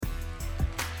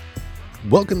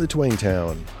Welcome to Twang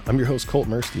Town. I'm your host, Colt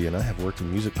Mursty, and I have worked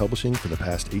in music publishing for the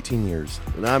past 18 years.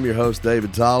 And I'm your host,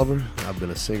 David Tolliver. I've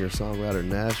been a singer-songwriter in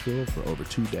Nashville for over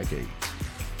 2 decades.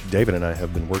 David and I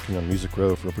have been working on Music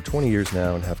Row for over 20 years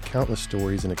now and have countless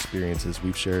stories and experiences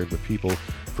we've shared with people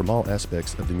from all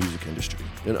aspects of the music industry.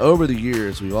 And over the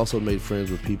years, we've also made friends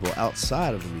with people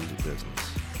outside of the music business.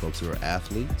 Folks who are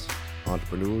athletes,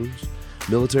 entrepreneurs,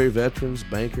 military veterans,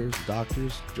 bankers,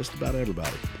 doctors, just about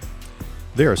everybody.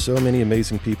 There are so many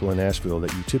amazing people in Nashville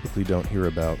that you typically don't hear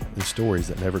about and stories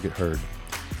that never get heard.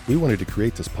 We wanted to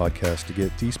create this podcast to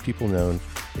get these people known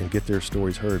and get their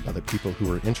stories heard by the people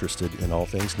who are interested in all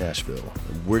things Nashville.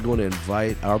 And we're going to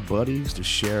invite our buddies to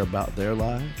share about their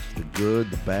lives, the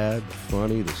good, the bad, the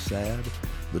funny, the sad,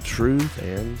 the truth,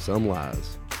 and some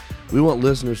lies. We want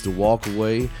listeners to walk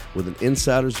away with an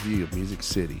insider's view of Music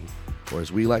City, or as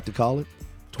we like to call it,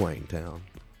 Twang Town.